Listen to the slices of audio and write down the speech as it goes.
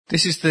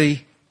This is the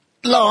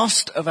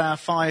last of our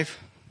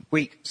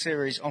 5-week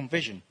series on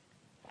vision.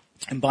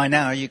 And by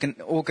now you're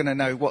all going to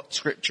know what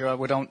scripture I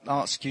would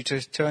ask you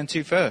to turn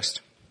to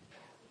first.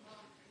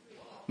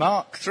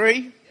 Mark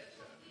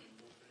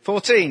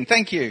 3:14.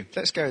 Thank you.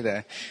 Let's go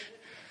there.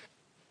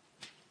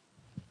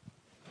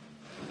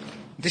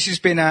 This has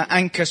been our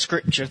anchor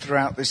scripture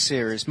throughout this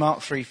series, Mark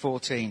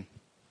 3:14.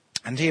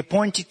 And he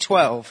appointed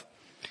 12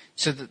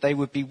 so that they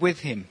would be with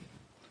him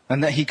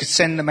and that he could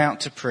send them out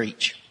to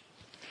preach.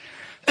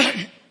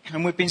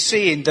 And we've been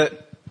seeing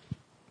that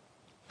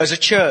as a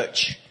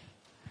church,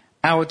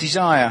 our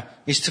desire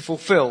is to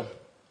fulfill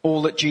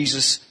all that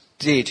Jesus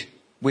did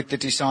with the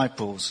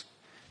disciples.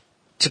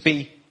 To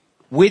be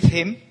with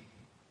him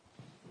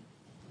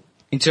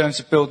in terms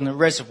of building a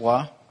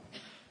reservoir,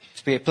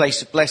 to be a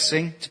place of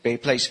blessing, to be a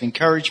place of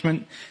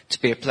encouragement, to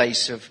be a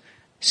place of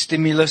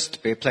stimulus, to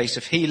be a place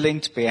of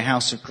healing, to be a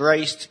house of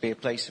grace, to be a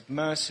place of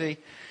mercy,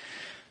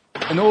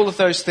 and all of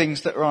those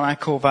things that are on our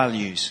core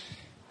values.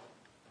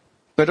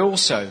 But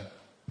also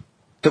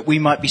that we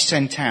might be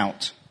sent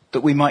out,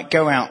 that we might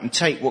go out and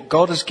take what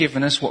God has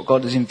given us, what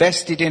God has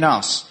invested in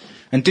us,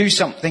 and do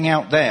something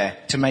out there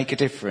to make a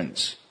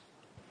difference.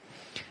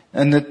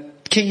 And the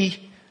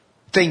key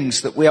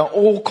things that we are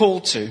all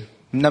called to,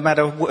 no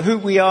matter who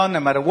we are,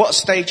 no matter what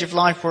stage of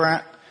life we're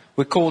at,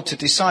 we're called to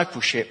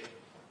discipleship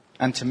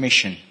and to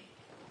mission.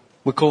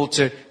 We're called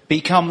to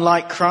become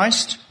like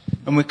Christ,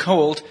 and we're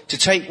called to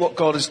take what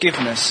God has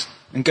given us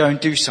and go and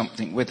do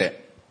something with it.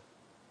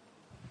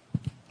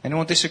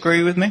 Anyone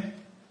disagree with me?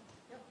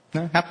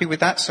 No? Happy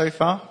with that so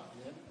far?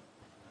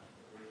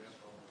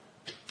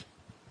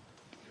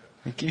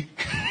 Thank you.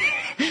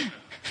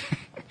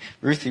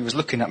 Ruthie was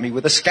looking at me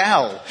with a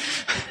scowl.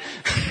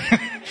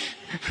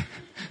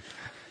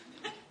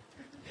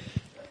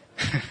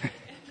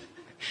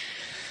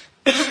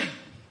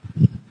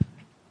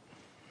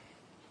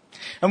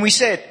 And we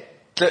said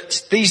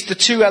that these are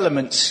the two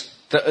elements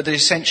that are the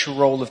essential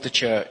role of the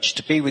church: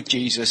 to be with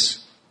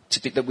Jesus,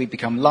 that we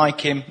become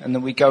like him, and that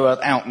we go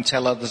out and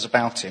tell others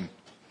about him.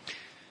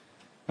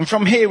 And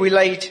from here we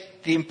laid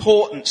the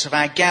importance of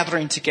our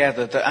gathering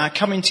together, that our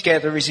coming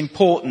together is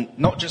important,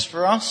 not just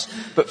for us,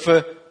 but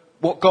for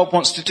what God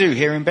wants to do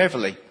here in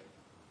Beverley.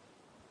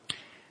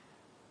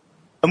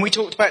 And we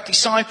talked about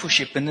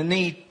discipleship and the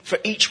need for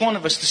each one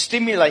of us to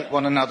stimulate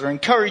one another,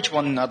 encourage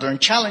one another,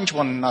 and challenge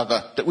one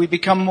another, that we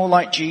become more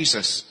like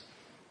Jesus.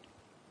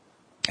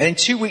 And then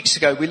 2 weeks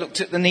ago we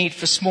looked at the need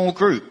for small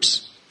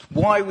groups.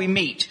 Why we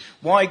meet,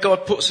 why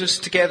God puts us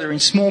together in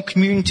small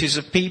communities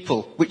of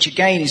people, which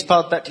again is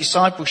part of that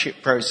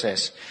discipleship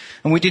process.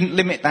 And we didn't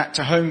limit that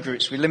to home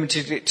groups, we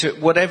limited it to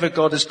whatever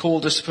God has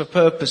called us for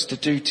purpose to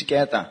do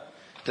together.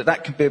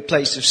 That can be a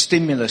place of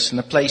stimulus and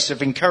a place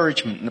of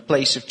encouragement and a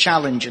place of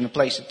challenge and a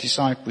place of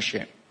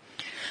discipleship.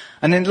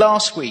 And then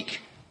last week,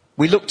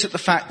 we looked at the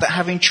fact that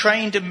having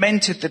trained and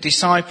mentored the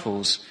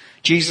disciples,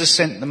 Jesus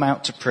sent them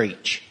out to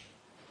preach.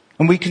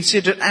 And we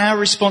considered our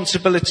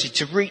responsibility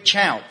to reach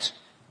out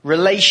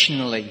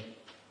relationally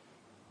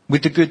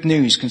with the good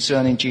news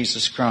concerning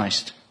Jesus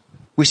Christ.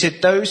 We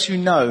said those who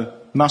know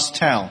must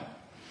tell.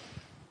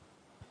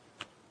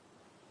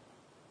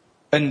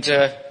 And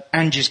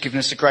Angie's given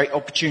us a great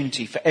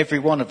opportunity for every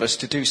one of us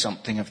to do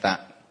something of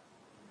that.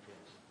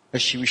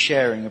 As she was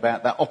sharing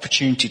about that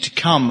opportunity to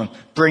come and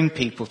bring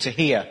people to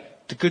hear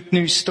the good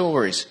news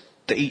stories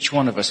that each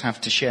one of us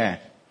have to share.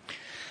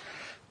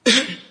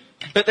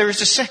 But there is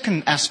a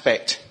second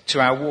aspect to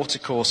our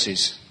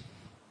watercourses,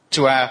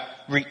 to our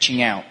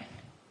reaching out.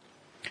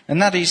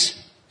 And that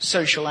is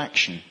social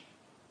action.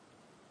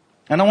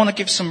 And I want to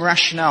give some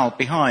rationale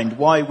behind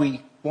why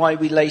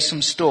we lay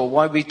some store,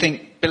 why we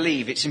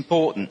believe it's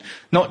important,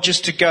 not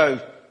just to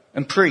go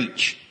and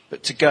preach,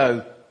 but to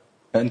go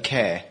and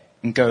care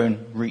and go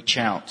and reach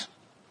out.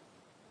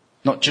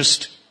 Not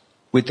just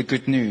with the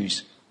good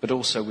news, but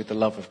also with the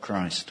love of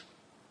Christ.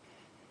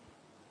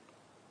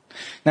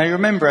 Now you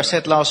remember I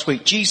said last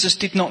week, Jesus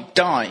did not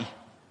die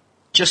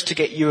just to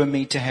get you and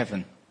me to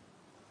heaven.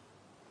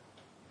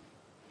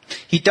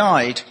 He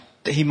died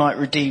that he might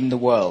redeem the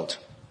world.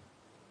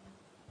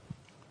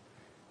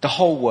 The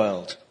whole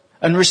world.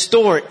 And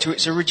restore it to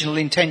its original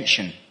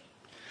intention.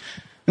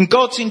 And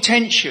God's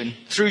intention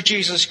through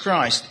Jesus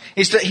Christ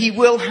is that he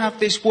will have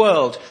this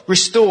world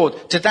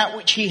restored to that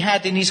which he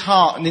had in his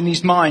heart and in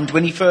his mind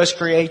when he first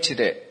created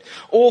it.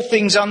 All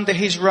things under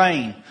his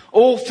reign.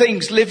 All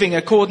things living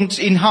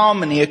in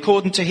harmony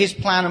according to his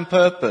plan and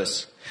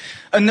purpose.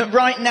 And that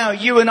right now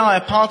you and I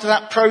are part of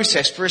that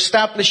process for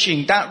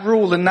establishing that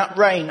rule and that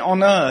reign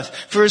on earth.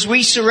 For as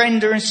we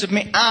surrender and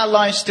submit our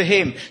lives to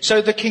him,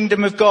 so the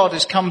kingdom of God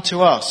has come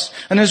to us.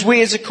 And as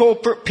we as a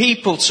corporate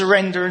people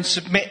surrender and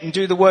submit and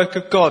do the work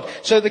of God,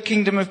 so the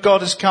kingdom of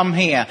God has come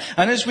here.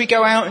 And as we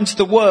go out into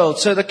the world,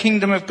 so the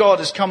kingdom of God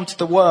has come to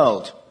the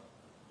world.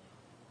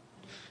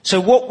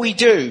 So what we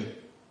do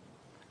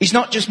is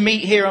not just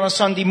meet here on a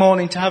Sunday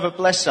morning to have a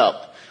bless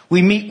up.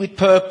 We meet with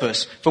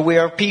purpose, for we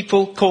are a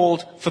people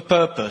called for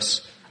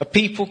purpose. A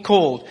people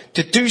called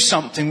to do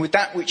something with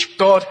that which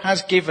God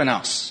has given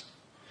us.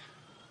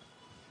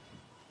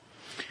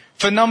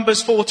 For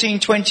Numbers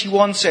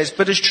 14:21 says,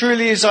 "But as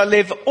truly as I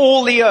live,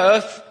 all the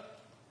earth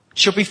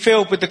shall be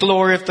filled with the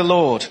glory of the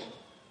Lord."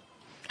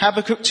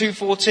 Habakkuk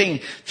 2:14,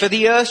 "For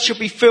the earth shall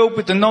be filled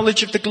with the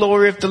knowledge of the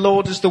glory of the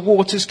Lord as the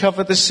waters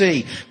cover the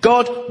sea."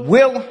 God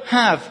will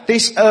have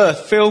this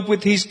earth filled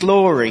with his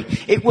glory.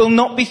 It will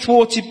not be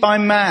thwarted by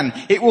man.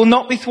 It will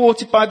not be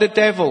thwarted by the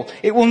devil.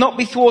 It will not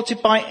be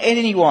thwarted by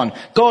anyone.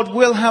 God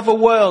will have a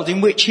world in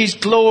which his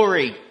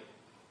glory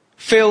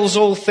fills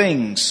all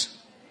things.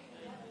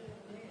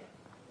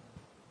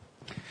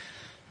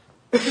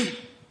 If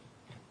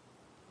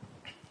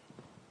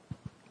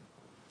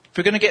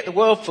we're going to get the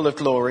world full of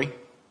glory,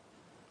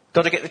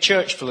 got to get the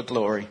church full of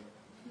glory.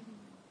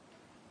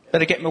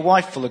 Better get my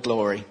wife full of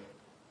glory.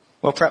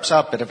 Well, perhaps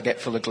I'd better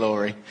get full of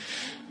glory.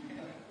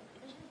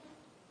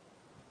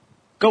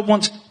 God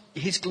wants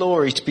his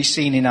glory to be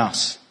seen in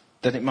us,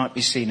 that it might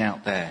be seen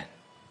out there.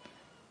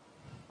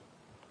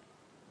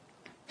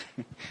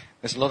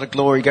 There's a lot of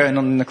glory going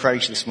on in the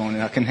crèche this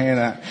morning, I can hear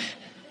that.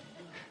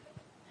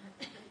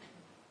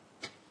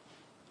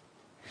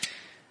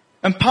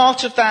 And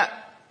part of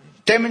that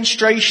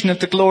demonstration of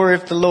the glory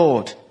of the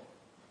Lord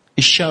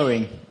is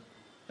showing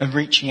and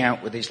reaching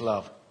out with his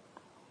love.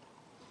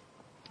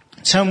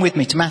 Turn with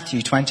me to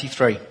Matthew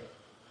 23.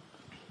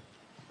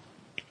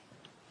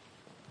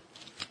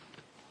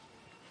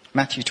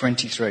 Matthew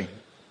 23.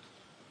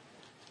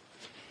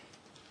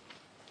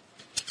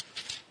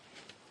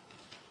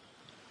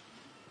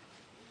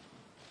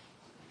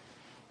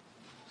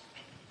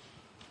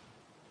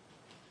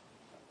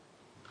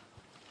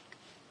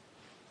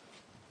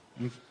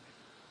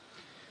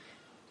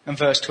 And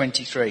verse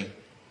 23.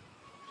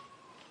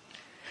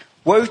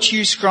 "Woe to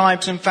you,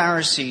 scribes and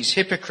Pharisees,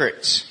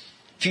 hypocrites!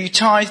 For you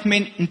tithe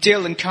mint and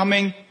dill and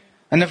cumin,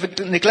 and have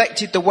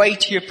neglected the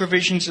weightier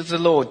provisions of the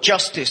Lord,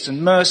 justice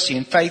and mercy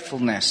and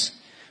faithfulness.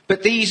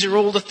 But these are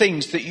all the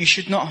things that you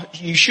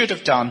should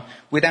have done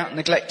without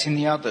neglecting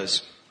the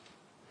others."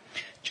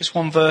 Just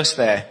one verse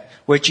there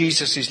where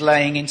Jesus is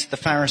laying into the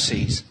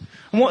Pharisees.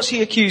 And what's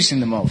he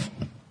accusing them of?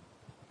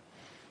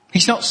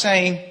 He's not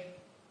saying,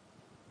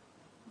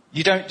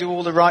 you don't do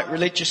all the right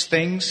religious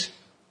things.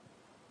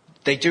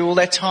 They do all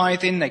their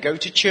tithing. They go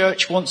to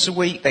church once a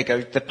week.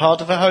 They're part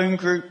of a home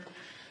group.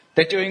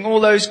 They're doing all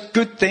those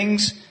good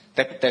things.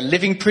 They're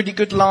living pretty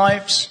good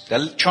lives.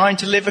 They're trying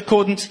to live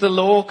according to the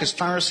law, because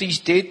Pharisees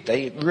did.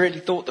 They really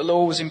thought the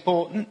law was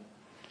important.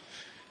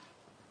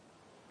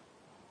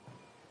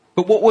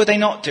 But what were they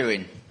not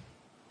doing?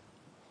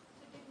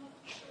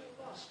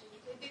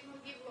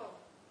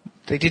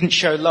 They didn't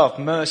show love,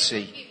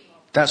 mercy.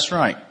 That's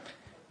right.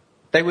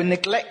 They were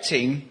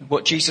neglecting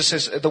what Jesus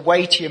says are the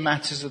weightier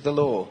matters of the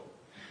law.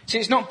 See,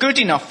 it's not good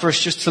enough for us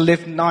just to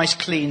live nice,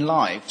 clean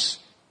lives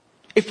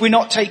if we're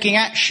not taking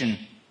action.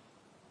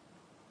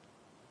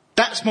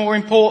 That's more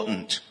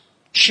important.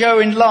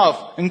 Showing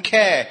love and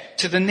care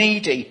to the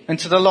needy and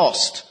to the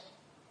lost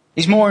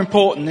is more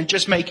important than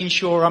just making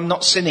sure I'm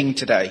not sinning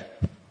today.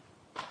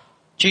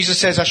 Jesus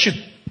says I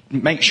should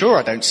make sure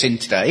I don't sin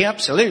today,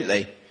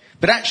 absolutely.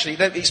 But actually,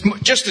 it's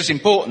just as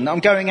important that I'm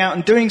going out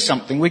and doing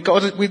something with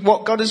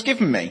what God has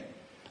given me.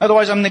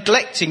 Otherwise, I'm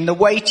neglecting the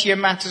weightier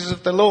matters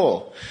of the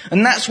law.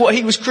 And that's what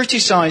he was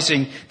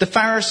criticising the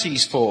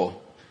Pharisees for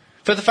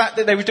the fact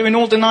that they were doing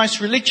all the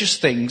nice religious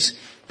things,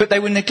 but they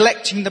were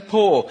neglecting the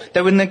poor.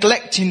 They were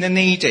neglecting the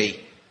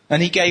needy.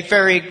 And he gave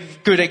very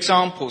good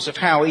examples of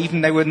how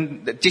even they were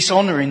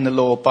dishonouring the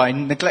law by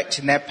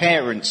neglecting their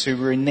parents who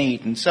were in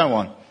need and so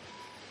on.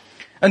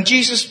 And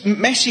Jesus'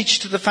 message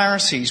to the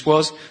Pharisees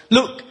was,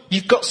 look,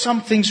 you've got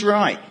some things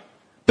right,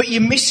 but you're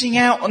missing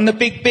out on the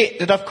big bit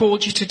that I've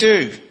called you to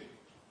do,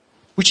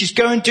 which is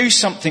go and do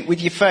something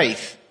with your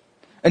faith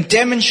and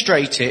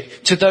demonstrate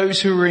it to those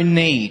who are in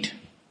need.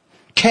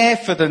 Care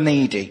for the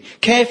needy,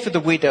 care for the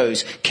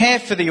widows, care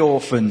for the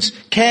orphans,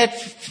 care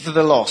for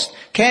the lost,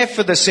 care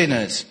for the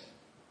sinners.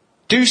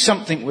 Do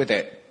something with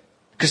it,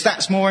 because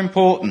that's more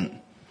important.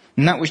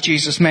 And that was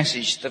Jesus'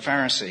 message to the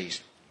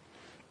Pharisees.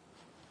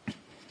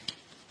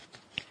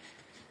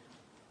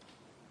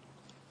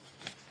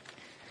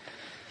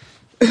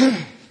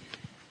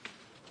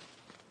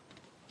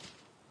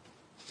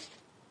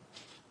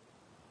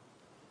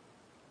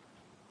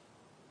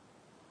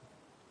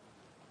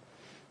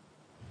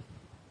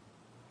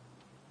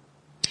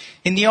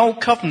 In the Old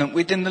Covenant,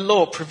 within the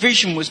law,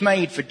 provision was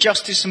made for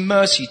justice and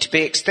mercy to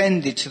be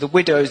extended to the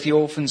widows, the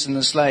orphans and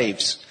the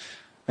slaves.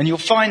 And you'll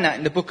find that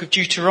in the book of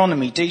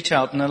Deuteronomy,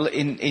 detailed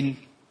in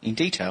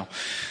detail.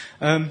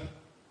 But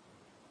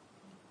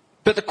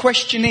the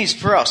question is,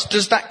 for us,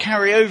 does that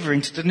carry over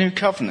into the New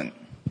Covenant?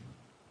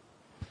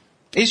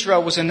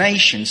 Israel was a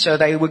nation, so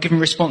they were given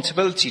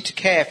responsibility to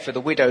care for the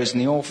widows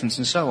and the orphans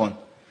and so on.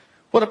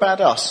 What about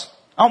us?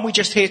 Aren't we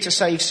just here to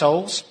save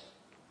souls?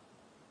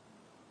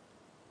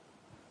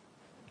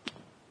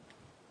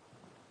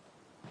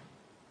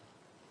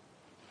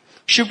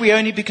 Should we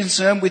only be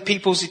concerned with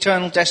people's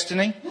eternal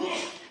destiny?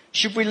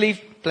 Should we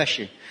leave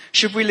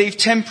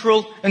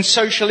temporal and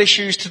social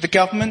issues to the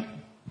government?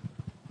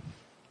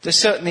 There's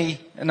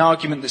certainly an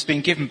argument that's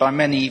been given by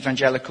many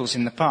evangelicals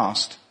in the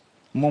past.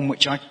 and one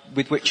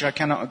with which I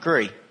cannot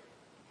agree.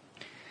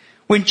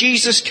 When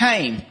Jesus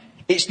came,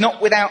 it's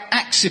not without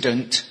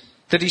accident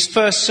that his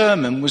first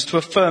sermon was to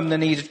affirm the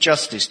need of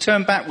justice.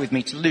 Turn back with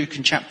me to Luke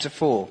in chapter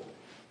 4.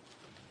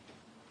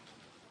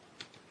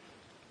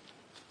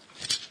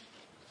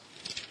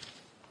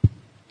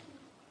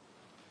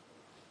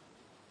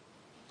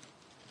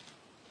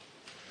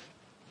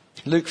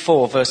 Luke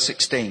 4, verse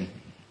 16.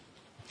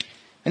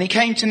 And he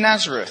came to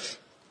Nazareth,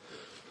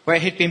 where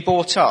he had been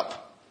brought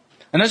up.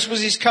 And as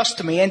was his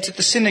custom, he entered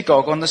the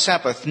synagogue on the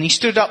Sabbath, and he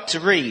stood up to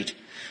read.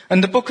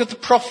 And the book of the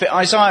prophet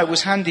Isaiah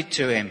was handed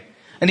to him.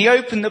 And he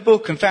opened the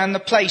book and found the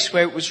place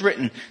where it was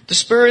written, "The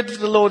Spirit of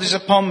the Lord is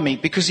upon me,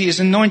 because he has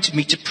anointed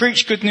me to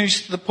preach good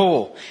news to the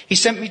poor. He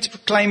sent me to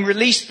proclaim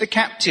release to the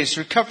captives,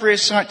 recovery of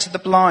sight to the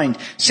blind,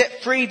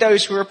 set free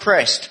those who are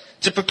oppressed,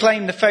 to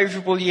proclaim the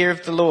favourable year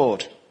of the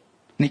Lord."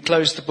 And he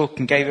closed the book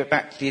and gave it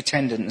back to the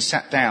attendant and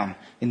sat down.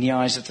 In the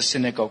eyes of the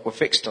synagogue were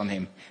fixed on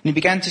him. And he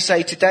began to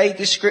say, "Today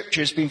this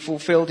scripture has been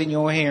fulfilled in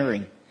your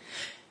hearing."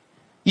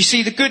 You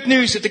see, the good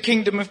news of the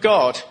kingdom of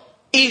God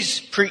is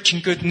preaching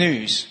good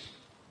news.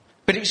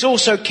 But it's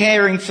also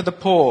caring for the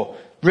poor,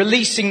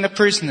 releasing the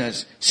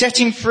prisoners,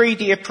 setting free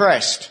the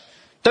oppressed.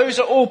 Those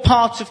are all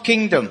parts of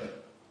kingdom.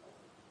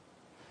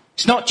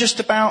 It's not just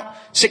about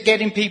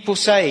getting people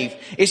saved.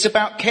 It's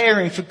about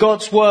caring for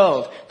God's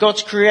world,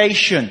 God's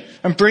creation,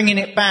 and bringing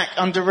it back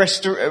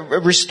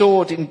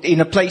restored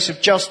in a place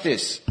of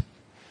justice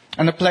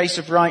and a place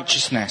of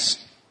righteousness.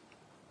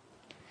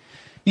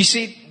 You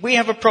see, we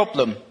have a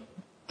problem.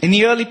 In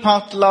the early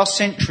part of the last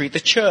century, the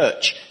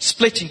church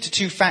split into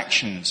two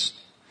factions.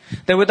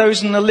 There were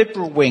those in the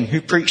liberal wing who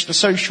preached the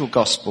social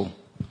gospel,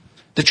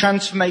 the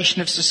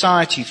transformation of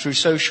society through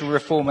social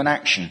reform and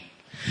action.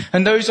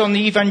 And those on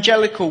the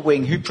evangelical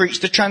wing who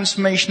preached the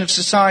transformation of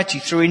society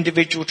through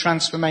individual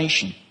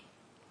transformation.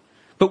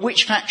 But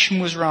which faction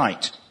was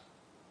right?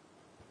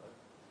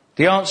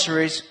 The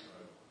answer is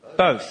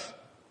both.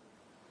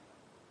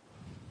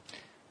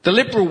 The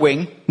liberal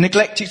wing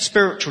neglected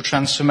spiritual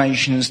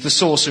transformation as the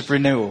source of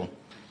renewal.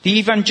 The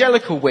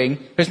evangelical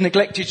wing has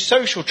neglected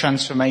social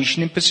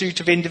transformation in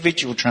pursuit of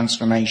individual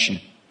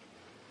transformation.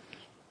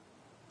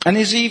 And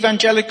as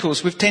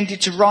evangelicals, we've tended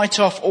to write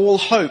off all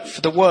hope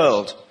for the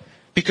world,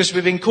 because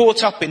we've been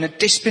caught up in a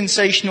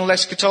dispensational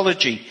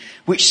eschatology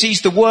which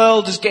sees the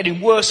world as getting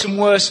worse and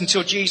worse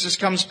until Jesus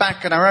comes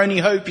back, and our only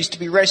hope is to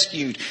be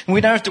rescued. And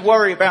we don't have to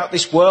worry about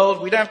this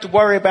world. We don't have to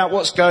worry about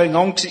what's going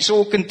on, because it's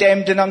all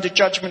condemned and under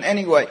judgment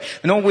anyway.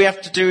 And all we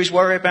have to do is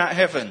worry about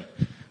heaven.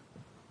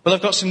 Well,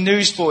 I've got some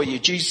news for you.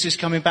 Jesus is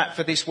coming back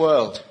for this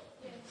world.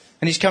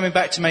 And he's coming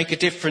back to make a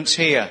difference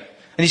here.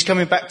 And he's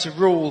coming back to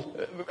rule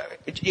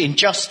in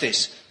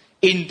justice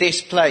in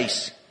this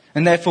place.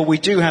 And therefore we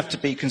do have to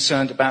be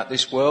concerned about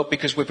this world,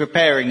 because we're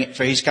preparing it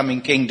for his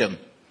coming kingdom.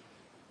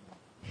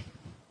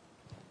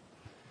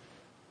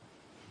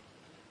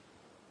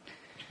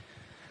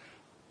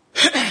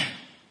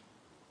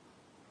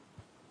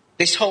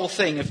 This whole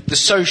thing of the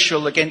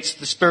social against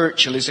the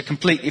spiritual is a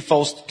completely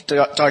false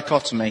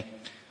dichotomy.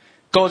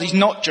 God is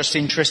not just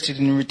interested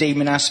in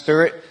redeeming our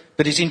spirit,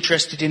 but is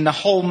interested in the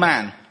whole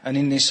man and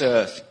in this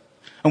earth.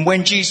 And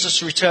when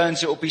Jesus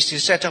returns, it will be to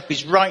set up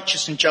his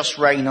righteous and just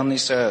reign on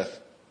this earth.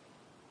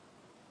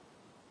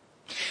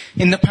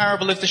 In the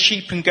parable of the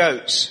sheep and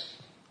goats,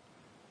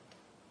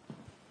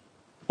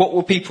 what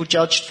were people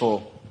judged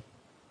for?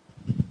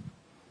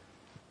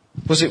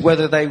 Was it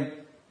whether they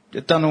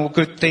had done all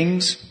good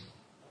things?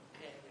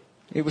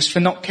 It was for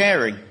not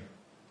caring.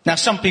 Now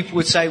some people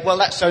would say, well,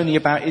 that's only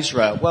about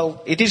Israel.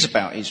 Well, it is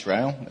about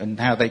Israel and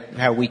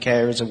how we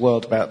care as a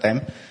world about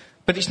them.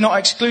 But it's not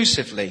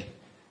exclusively.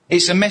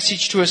 It's a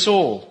message to us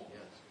all.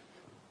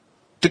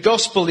 The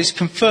gospel is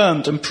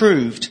confirmed and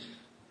proved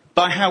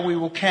by how we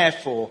will care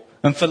for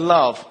and for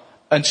love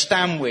and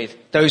stand with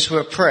those who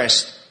are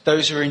oppressed,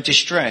 those who are in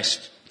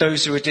distress,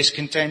 those who are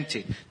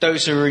discontented,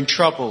 those who are in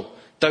trouble,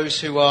 those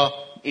who are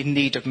in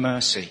need of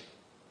mercy.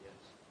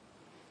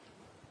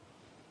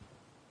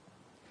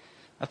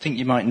 I think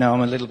you might know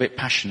I'm a little bit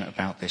passionate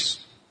about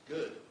this.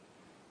 Good.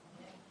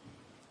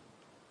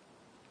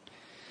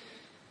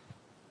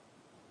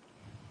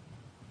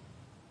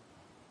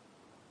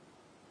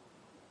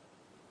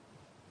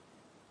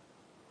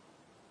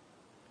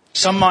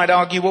 Some might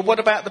argue, well, what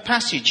about the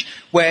passage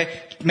where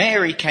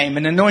Mary came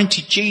and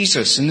anointed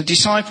Jesus, and the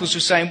disciples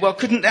were saying, well,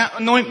 couldn't that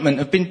ointment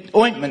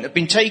have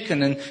been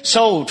taken and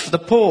sold for the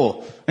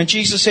poor? And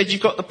Jesus said,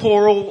 you've got the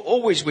poor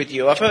always with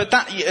you. I've heard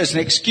that as an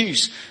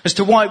excuse as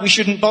to why we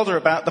shouldn't bother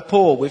about the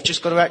poor. We've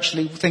just got to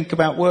actually think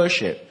about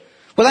worship.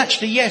 Well,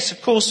 actually, yes,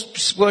 of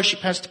course, worship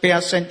has to be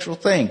our central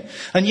thing.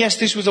 And yes,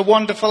 this was a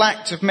wonderful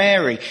act of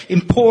Mary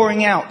in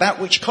pouring out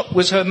that which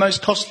was her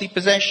most costly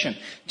possession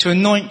to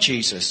anoint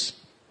Jesus.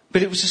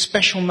 But it was a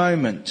special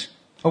moment,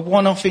 a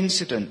one-off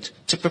incident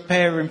to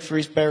prepare him for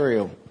his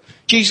burial.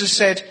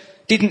 Jesus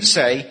didn't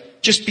say,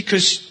 just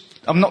because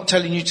I'm not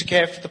telling you to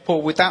care for the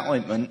poor with that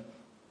ointment,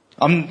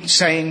 I'm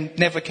saying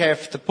never care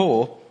for the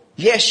poor.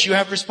 Yes, you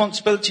have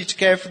responsibility to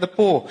care for the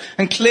poor.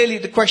 And clearly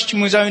the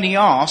question was only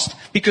asked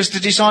because the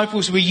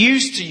disciples were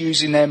used to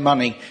using their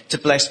money to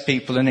bless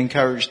people and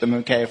encourage them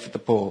and care for the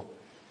poor.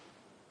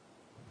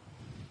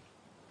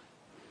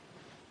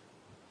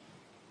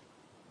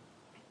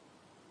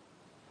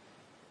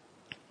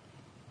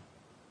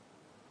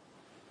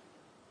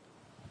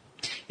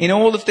 In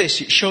all of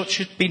this, it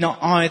should be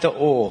not either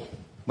or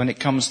when it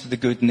comes to the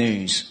good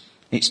news.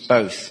 It's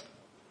both.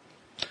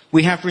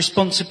 We have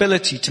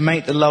responsibility to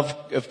make the love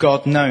of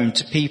God known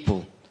to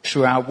people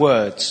through our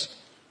words.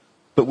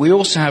 But we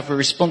also have a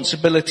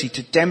responsibility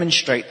to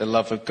demonstrate the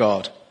love of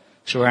God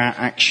through our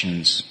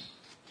actions.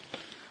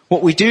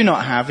 What we do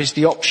not have is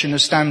the option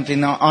of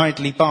standing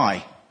idly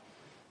by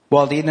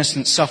while the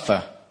innocent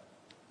suffer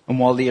and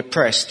while the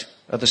oppressed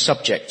are the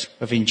subject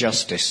of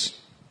injustice.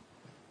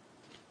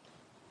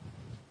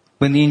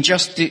 When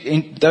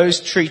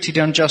those treated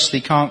unjustly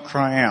can't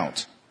cry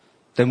out,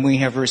 then we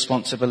have a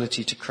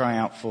responsibility to cry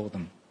out for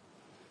them.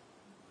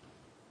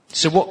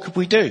 So what could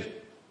we do?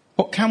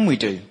 What can we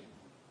do?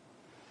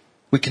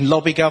 We can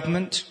lobby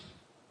government.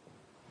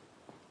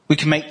 We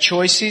can make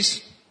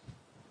choices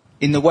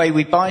in the way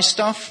we buy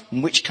stuff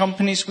and which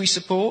companies we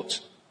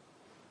support.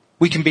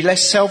 We can be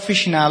less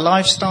selfish in our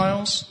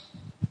lifestyles.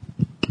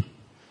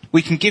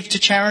 We can give to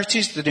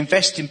charities that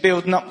invest in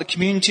building up the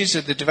communities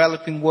of the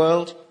developing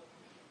world.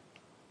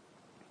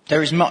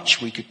 There is much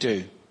we could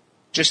do,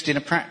 just in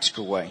a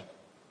practical way.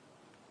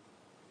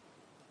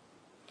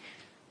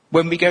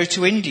 When we go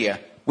to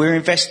India, we're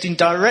investing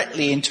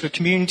directly into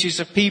communities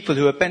of people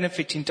who are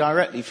benefiting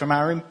directly from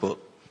our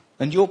input.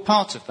 And you're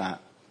part of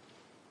that.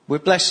 We're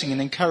blessing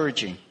and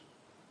encouraging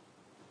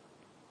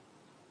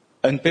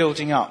and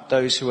building up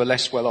those who are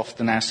less well off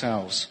than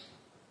ourselves.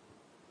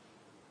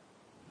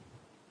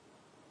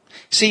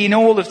 See, in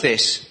all of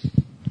this,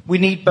 we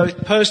need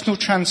both personal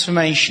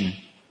transformation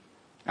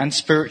and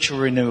spiritual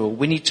renewal.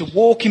 We need to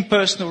walk in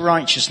personal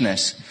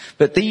righteousness,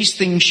 but these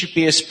things should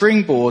be a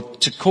springboard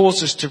to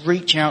cause us to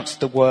reach out to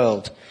the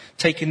world,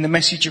 taking the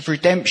message of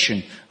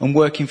redemption and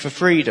working for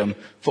freedom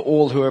for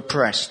all who are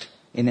oppressed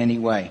in any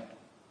way.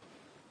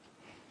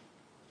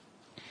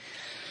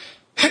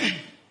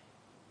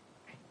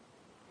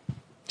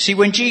 See,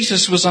 when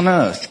Jesus was on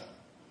earth,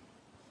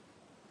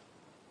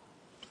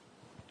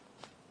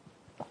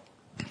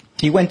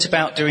 he went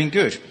about doing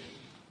good.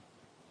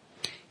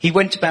 He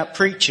went about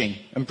preaching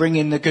and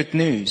bringing the good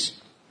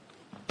news.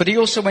 But he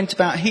also went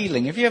about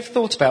healing. Have you ever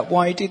thought about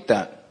why he did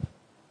that?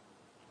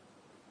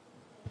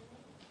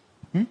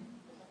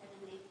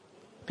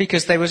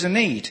 Because there was a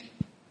need.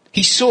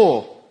 He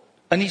saw,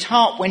 and his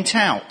heart went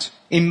out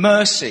in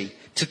mercy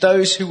to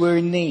those who were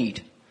in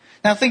need.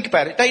 Now think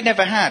about it. They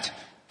never had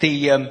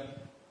the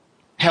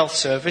health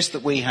service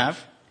that we have.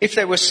 If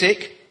they were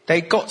sick,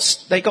 they got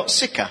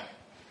sicker.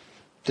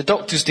 The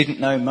doctors didn't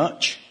know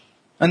much,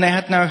 and they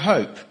had no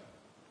hope.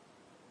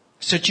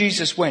 So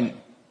Jesus went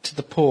to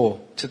the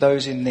poor, to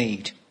those in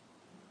need,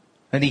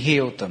 and he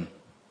healed them.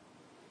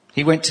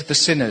 He went to the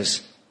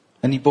sinners,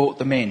 and he brought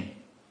them in.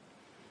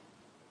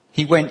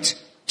 He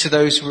went to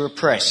those who were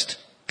oppressed,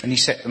 and he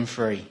set them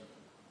free.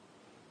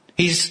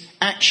 His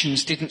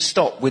actions didn't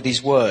stop with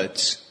his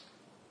words.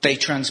 They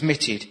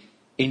transmitted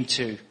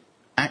into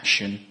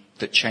action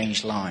that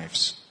changed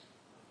lives.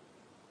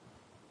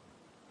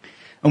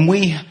 And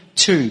we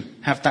too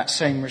have that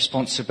same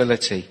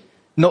responsibility,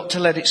 not to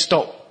let it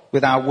stop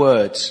with our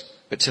words,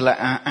 but to let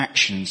our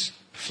actions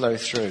flow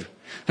through.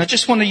 And I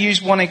just want to use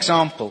one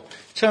example.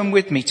 Turn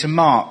with me to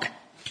Mark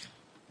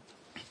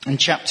and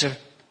chapter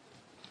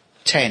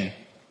 10.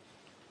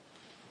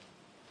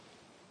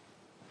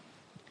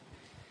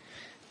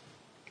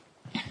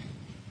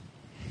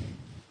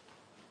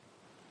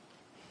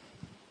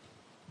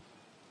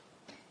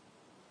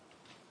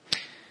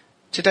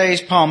 Today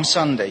is Palm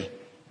Sunday,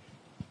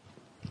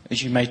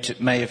 as you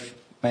may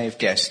have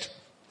guessed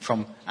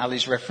from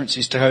Ali's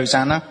references to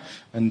Hosanna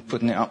and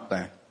putting it up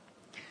there.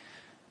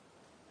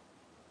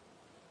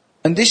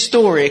 And this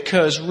story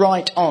occurs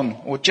right on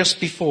or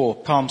just before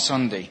Palm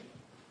Sunday,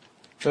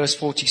 verse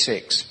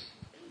 46.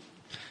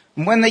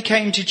 And when they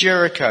came to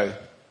Jericho,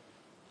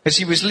 as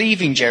he was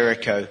leaving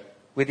Jericho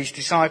with his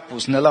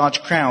disciples and a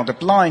large crowd, a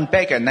blind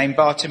beggar named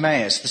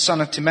Bartimaeus, the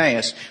son of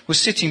Timaeus, was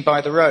sitting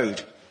by the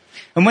road.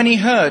 And when he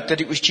heard that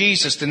it was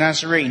Jesus the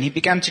Nazarene, he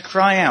began to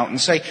cry out and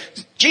say,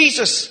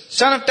 "Jesus,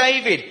 Son of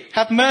David,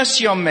 have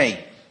mercy on me."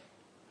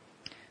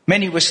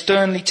 Many were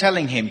sternly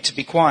telling him to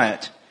be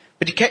quiet,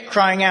 but he kept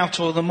crying out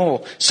all the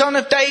more, "Son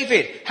of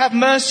David, have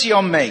mercy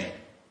on me."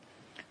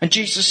 And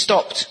Jesus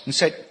stopped and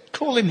said,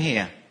 "Call him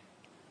here."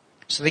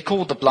 So they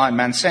called the blind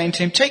man, saying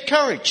to him, "Take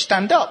courage,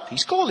 stand up,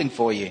 he's calling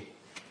for you."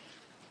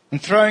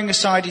 And throwing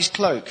aside his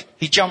cloak,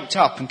 he jumped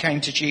up and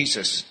came to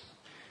Jesus.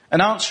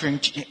 And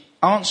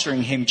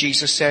answering him,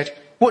 Jesus said,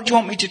 "What do you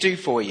want me to do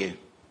for you?"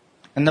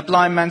 And the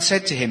blind man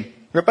said to him,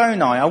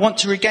 "Rabboni, I want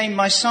to regain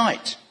my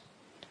sight."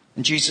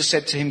 And Jesus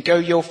said to him, "Go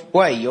your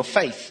way, your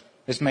faith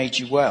has made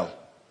you well."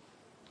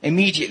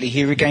 Immediately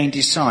he regained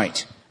his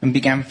sight and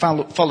began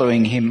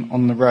following him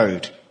on the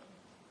road.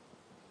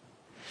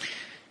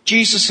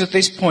 Jesus at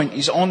this point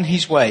is on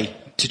his way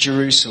to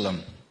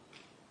Jerusalem.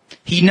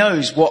 He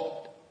knows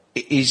what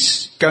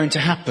is going to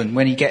happen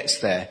when he gets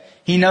there.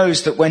 He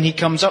knows that when he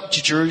comes up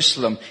to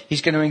Jerusalem,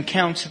 he's going to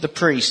encounter the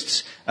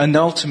priests and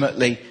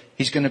ultimately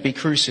he's going to be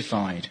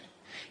crucified.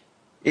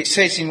 It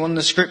says in one of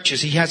the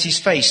scriptures, he has his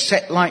face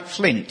set like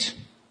flint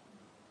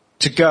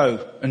to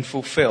go and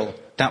fulfill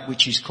that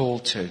which he's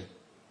called to.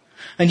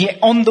 And yet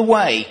on the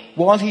way,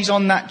 while he's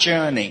on that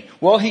journey,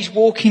 while he's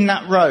walking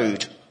that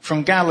road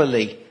from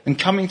Galilee and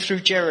coming through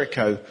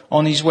Jericho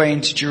on his way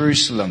into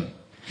Jerusalem,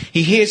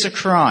 he hears a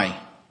cry.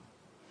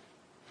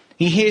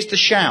 He hears the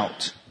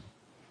shout.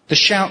 The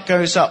shout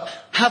goes up,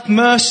 "Have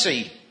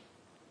mercy,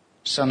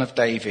 Son of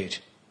David.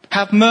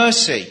 Have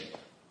mercy."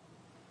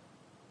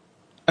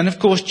 And of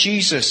course,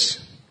 Jesus,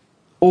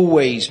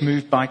 always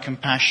moved by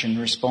compassion,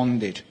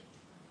 responded.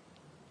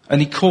 And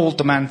he called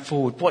the man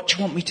forward. "What do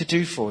you want me to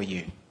do for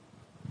you?"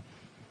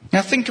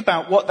 Now think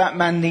about what that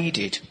man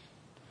needed.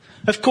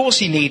 Of course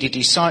he needed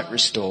his sight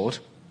restored,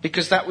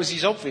 because that was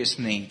his obvious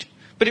need.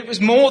 But it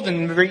was more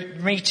than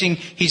meeting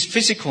his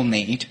physical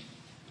need.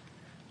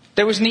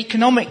 There was an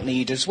economic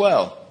need as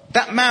well.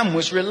 That man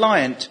was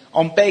reliant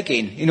on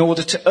begging in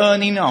order to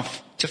earn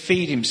enough to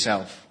feed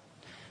himself.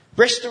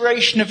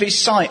 Restoration of his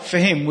sight for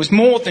him was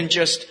more than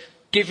just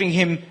giving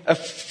him a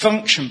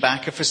function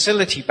back, a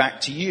facility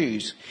back to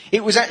use.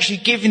 It was actually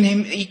giving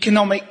him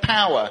economic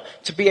power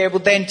to be able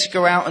then to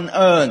go out and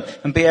earn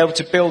and be able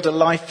to build a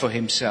life for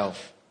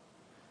himself.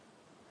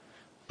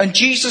 And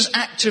Jesus'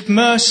 act of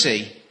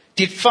mercy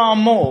did far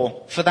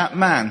more for that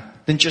man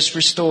than just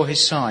restore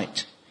his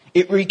sight.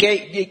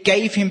 It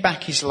gave him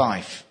back his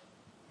life.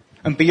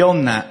 And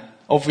beyond that,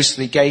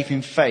 obviously gave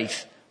him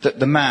faith that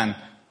the man,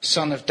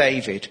 Son of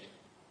David,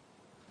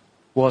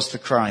 was the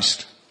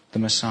Christ, the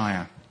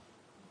Messiah.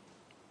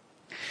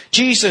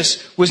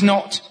 Jesus was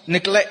not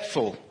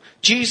neglectful.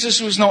 Jesus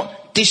was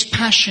not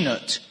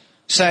dispassionate,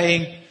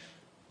 saying,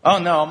 "Oh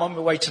no, I'm on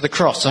my way to the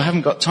cross. I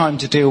haven't got time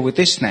to deal with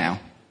this now."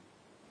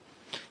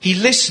 He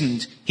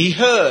listened, he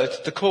heard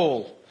the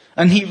call,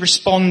 and he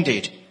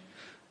responded,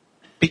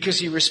 because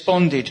he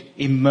responded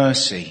in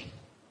mercy.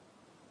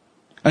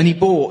 And he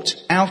brought,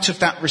 out of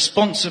that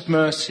response of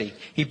mercy,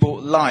 he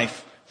brought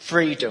life,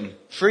 freedom,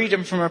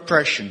 freedom from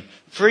oppression,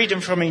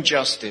 freedom from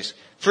injustice,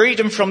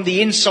 freedom from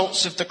the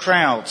insults of the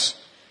crowds.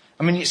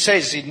 I mean, it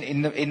says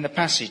in the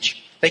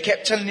passage, they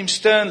kept telling him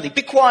sternly,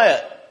 "Be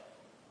quiet."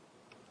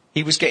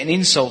 He was getting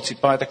insulted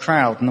by the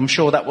crowd, and I'm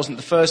sure that wasn't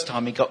the first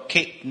time he got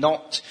kicked,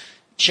 knocked,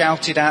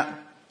 shouted at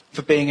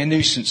for being a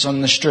nuisance on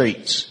the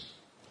streets.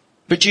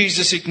 But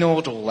Jesus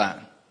ignored all that,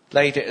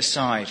 laid it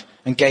aside,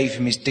 and gave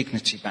him his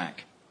dignity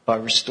back by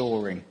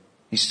restoring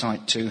his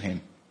sight to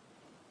him.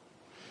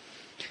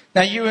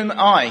 Now, you and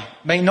I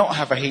may not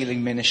have a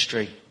healing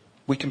ministry.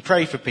 We can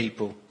pray for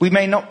people. We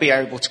may not be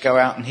able to go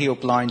out and heal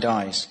blind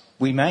eyes.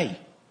 We may.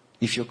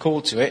 If you're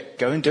called to it,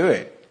 go and do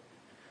it.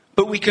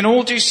 But we can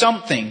all do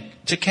something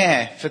to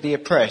care for the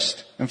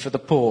oppressed and for the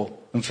poor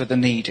and for the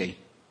needy,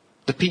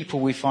 the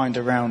people we find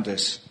around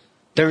us.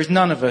 There is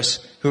none of us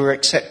who are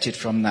accepted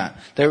from that.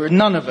 There are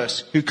none of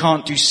us who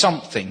can't do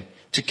something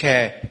to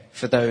care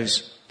for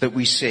those that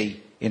we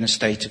see in a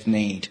state of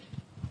need.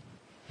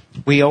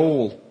 We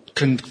all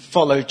can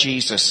follow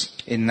Jesus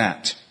in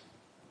that.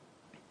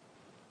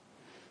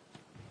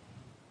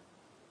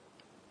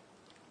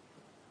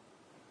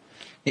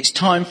 It's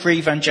time for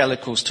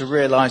evangelicals to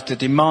realise the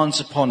demands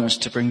upon us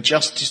to bring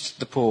justice to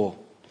the poor,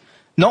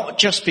 not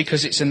just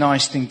because it's a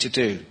nice thing to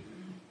do,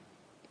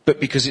 but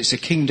because it's a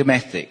kingdom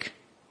ethic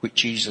which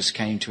Jesus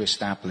came to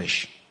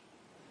establish.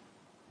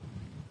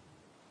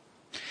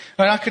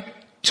 And I could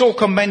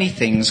talk on many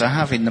things. I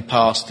have in the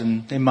past,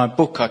 and in my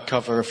book I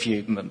cover a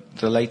few,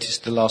 the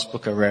last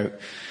book I wrote.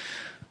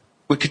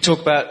 We could talk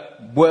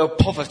about world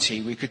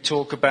poverty, we could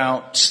talk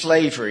about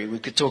slavery, we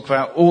could talk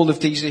about all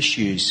of these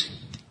issues.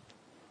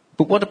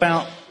 But what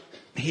about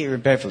here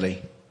in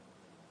Beverley?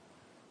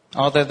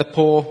 Are there the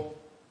poor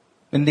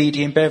and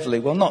needy in Beverley?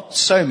 Well, not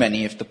so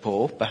many of the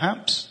poor,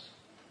 perhaps,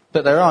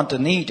 but there aren't the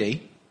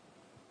needy.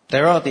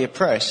 There are the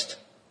oppressed.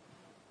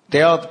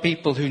 There are the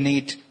people who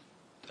need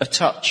a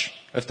touch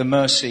of the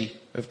mercy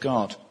of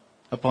God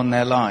upon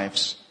their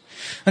lives.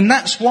 And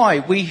that's why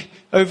we,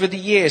 over the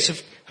years,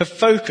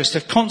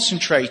 have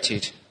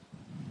concentrated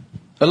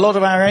a lot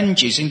of our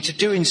energies into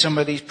doing some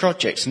of these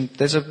projects. And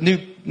there's a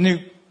new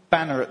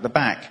banner at the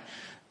back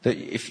that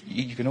if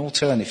you can all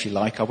turn if you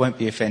like, I won't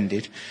be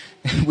offended,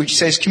 which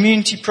says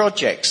community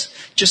projects.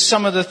 Just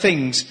some of the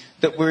things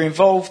that we're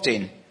involved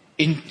in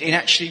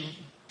actually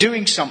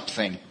doing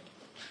something.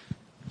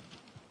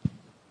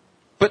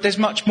 But there's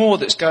much more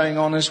that's going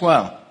on as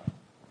well.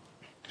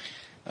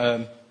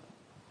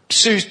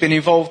 Sue's been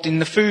involved in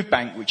the food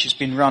bank, which has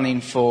been running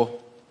for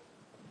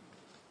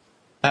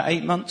about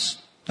 8 months,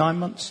 9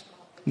 months,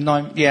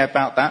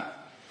 about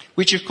that.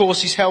 Which of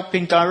course is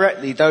helping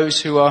directly those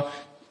who are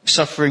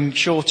suffering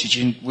shortage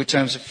in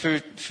terms of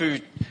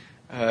food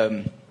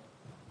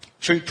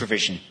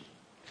provision.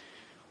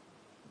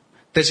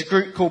 There's a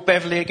group called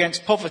Beverley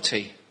Against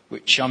Poverty,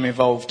 which I'm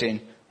involved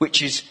in,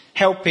 which is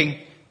helping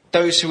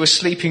those who are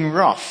sleeping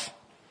rough,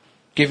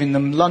 giving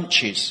them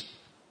lunches,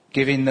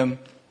 giving them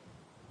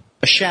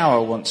a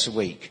shower once a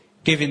week,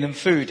 giving them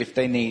food if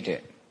they need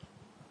it.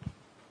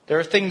 There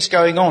are things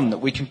going on that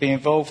we can be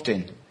involved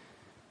in.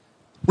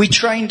 We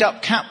trained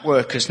up CAP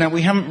workers. Now,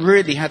 we haven't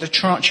really had a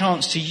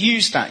chance to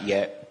use that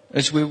yet,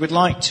 as we would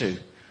like to.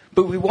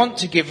 But we want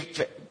to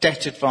give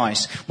debt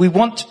advice. We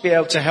want to be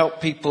able to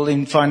help people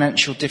in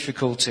financial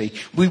difficulty.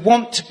 We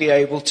want to be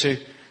able to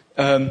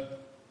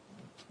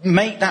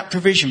make that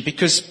provision,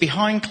 because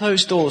behind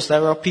closed doors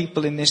there are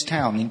people in this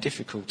town in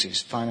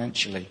difficulties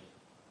financially.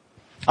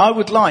 I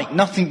would like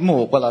nothing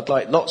more, well, I'd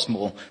like lots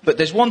more, but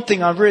there's one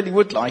thing I really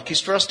would like,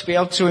 is for us to be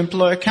able to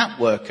employ a CAP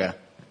worker.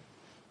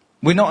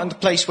 We're not in the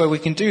place where we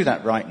can do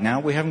that right now.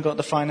 We haven't got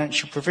the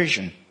financial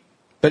provision.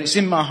 But it's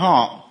in my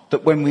heart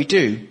that when we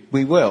do,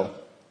 we will.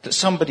 That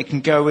somebody can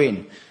go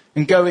in,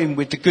 and go in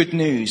with the good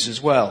news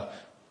as well.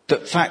 The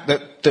fact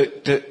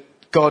that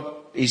God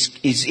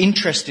is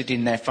interested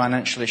in their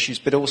financial issues,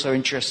 but also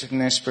interested in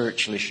their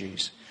spiritual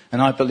issues.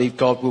 And I believe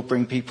God will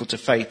bring people to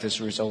faith as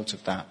a result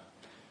of that.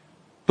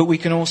 But we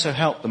can also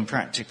help them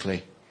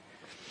practically.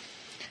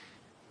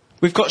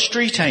 We've got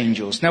street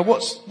angels. Now,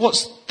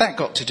 what's that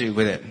got to do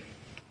with it?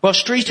 Well,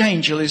 street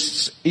angel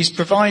is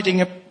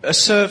providing a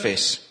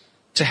service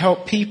to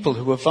help people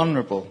who are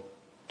vulnerable.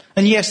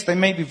 And yes, they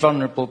may be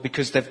vulnerable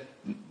because they've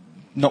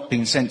not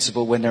been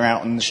sensible when they're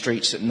out on the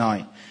streets at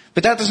night.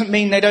 But that doesn't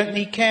mean they don't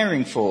need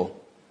caring for.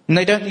 And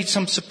they don't need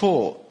some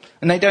support.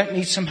 And they don't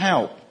need some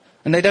help.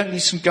 And they don't need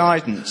some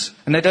guidance.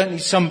 And they don't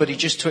need somebody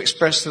just to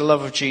express the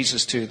love of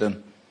Jesus to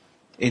them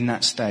in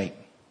that state.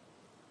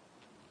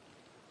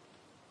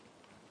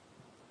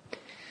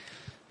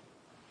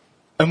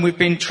 And we've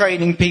been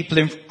training people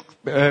in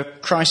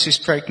crisis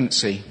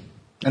pregnancy.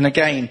 And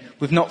again,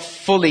 we're not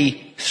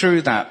fully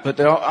through that, but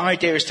the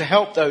idea is to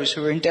help those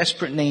who are in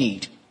desperate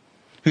need,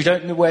 who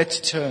don't know where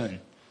to turn,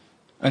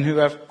 and who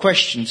have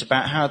questions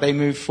about how they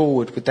move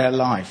forward with their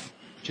life,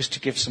 just to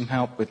give some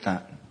help with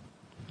that.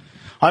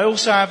 I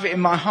also have it in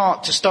my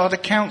heart to start a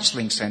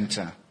counselling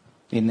centre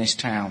in this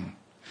town.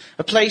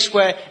 A place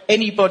where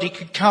anybody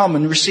could come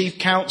and receive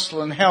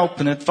counsel and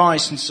help and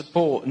advice and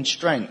support and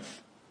strength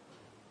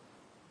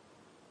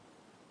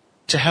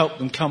to help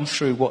them come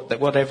through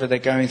whatever they're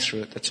going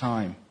through at the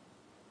time.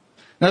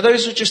 Now,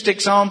 those are just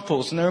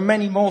examples, and there are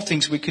many more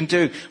things we can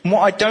do. And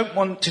what I don't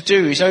want to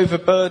do is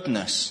overburden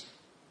us,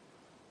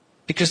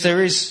 because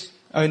there is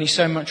only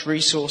so much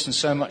resource and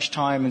so much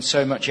time and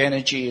so much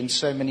energy and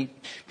so many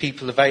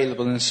people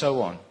available and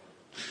so on.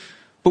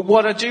 But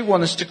what I do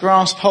want us to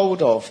grasp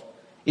hold of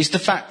is the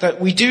fact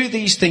that we do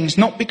these things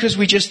not because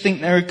we just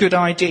think they're a good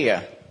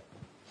idea,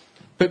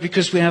 but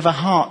because we have a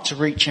heart to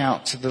reach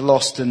out to the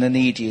lost and the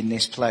needy in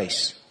this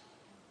place.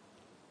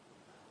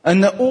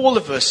 And that all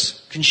of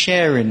us can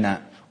share in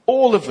that.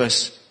 All of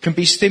us can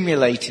be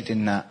stimulated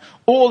in that.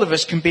 All of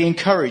us can be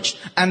encouraged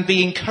and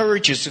be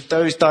encouragers of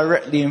those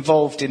directly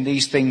involved in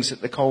these things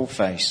at the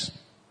coalface.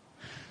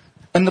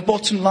 And the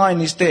bottom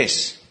line is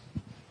this.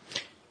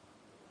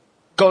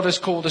 God has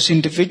called us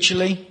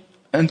individually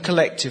and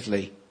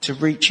collectively to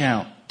reach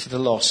out to the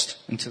lost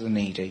and to the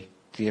needy,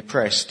 the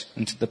oppressed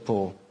and to the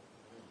poor.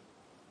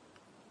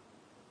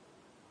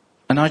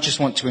 And I just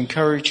want to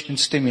encourage and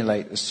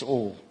stimulate us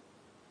all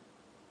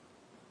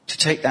to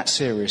take that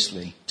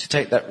seriously, to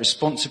take that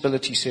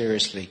responsibility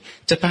seriously,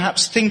 to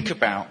perhaps think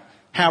about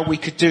how we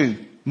could do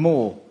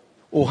more,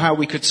 or how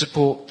we could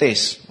support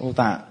this or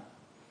that.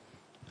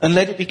 And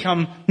let it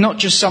become not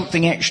just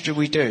something extra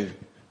we do,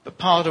 but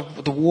part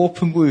of the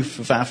warp and woof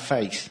of our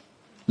faith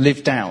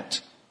lived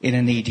out in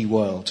a needy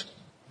world.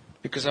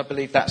 Because I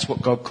believe that's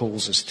what God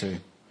calls us to.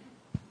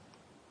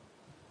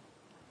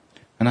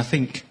 And I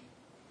think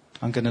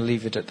I'm going to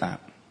leave it at that.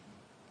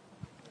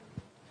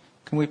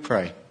 Can we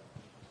pray?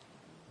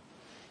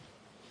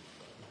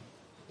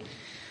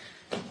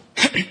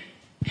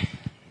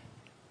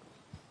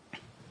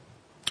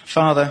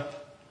 Father,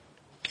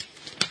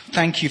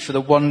 thank you for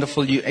the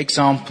wonderful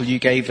example you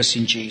gave us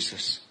in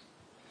Jesus.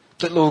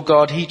 That, Lord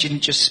God, he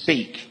didn't just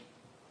speak,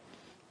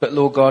 but,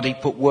 Lord God, he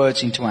put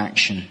words into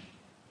action.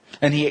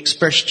 And he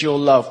expressed your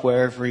love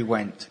wherever he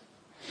went.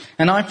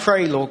 And I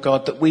pray, Lord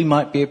God, that we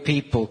might be a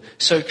people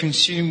so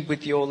consumed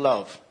with your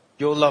love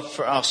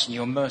for us and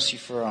your mercy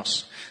for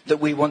us, that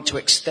we want to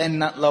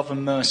extend that love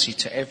and mercy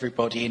to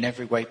everybody in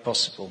every way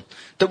possible.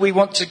 That we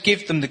want to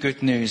give them the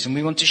good news, and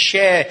we want to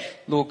share,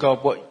 Lord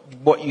God,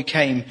 what you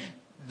came,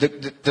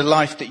 the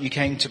life that you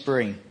came to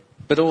bring.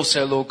 But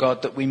also, Lord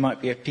God, that we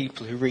might be a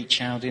people who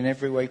reach out in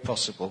every way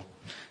possible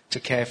to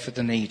care for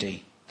the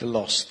needy, the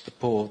lost, the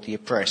poor, the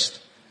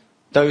oppressed,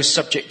 those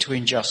subject to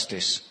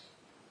injustice.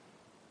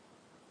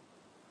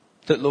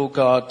 That, Lord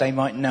God, they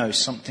might know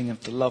something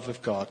of the love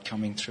of God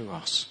coming through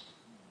us,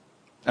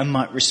 and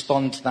might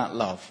respond to that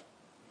love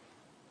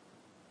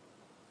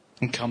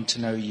and come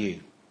to know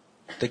you,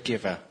 the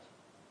giver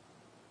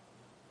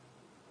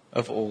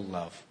of all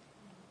love.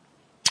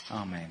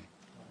 Amen.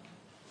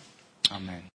 Amen.